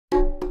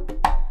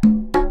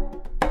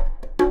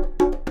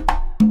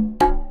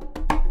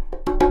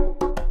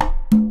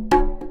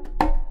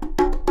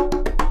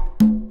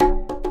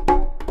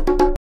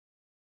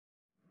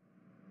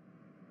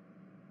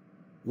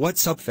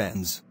What's up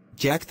fans,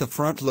 Jack the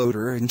Front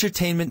Loader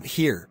Entertainment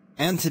here,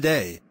 and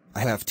today,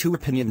 I have two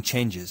opinion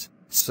changes.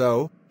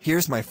 So,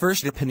 here's my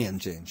first opinion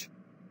change.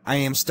 I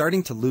am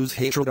starting to lose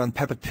hatred on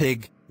Peppa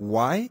Pig.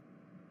 Why?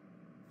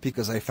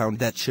 Because I found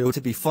that show to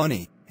be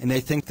funny, and I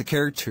think the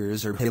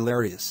characters are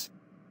hilarious.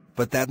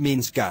 But that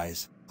means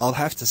guys, I'll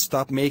have to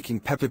stop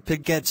making Peppa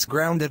Pig Gets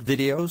Grounded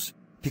videos,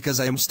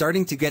 because I am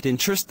starting to get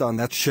interest on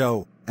that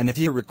show, and if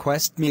you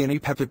request me any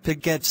Peppa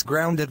Pig Gets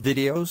Grounded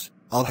videos,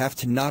 I'll have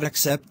to not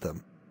accept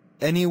them.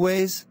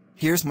 Anyways,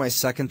 here's my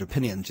second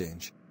opinion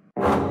change.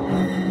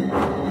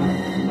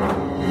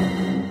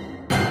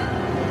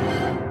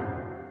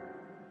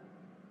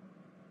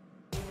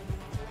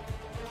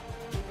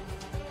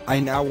 I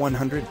now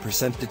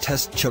 100%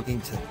 detest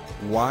Chuggington.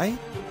 Why?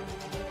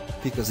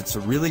 Because it's a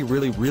really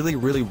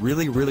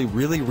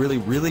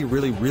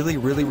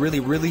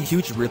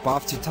huge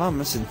rip-off to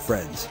Thomas and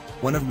Friends,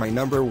 one of my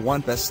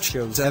 #1 best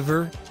shows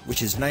ever,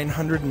 which is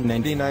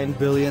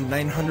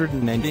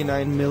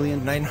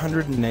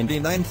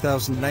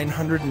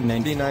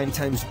 999,999,999,999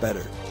 times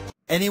better.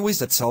 Anyways,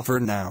 that's all for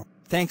now.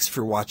 Thanks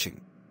for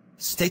watching.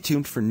 Stay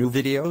tuned for new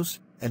videos,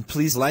 and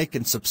please like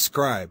and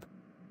subscribe.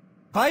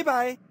 Bye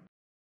bye!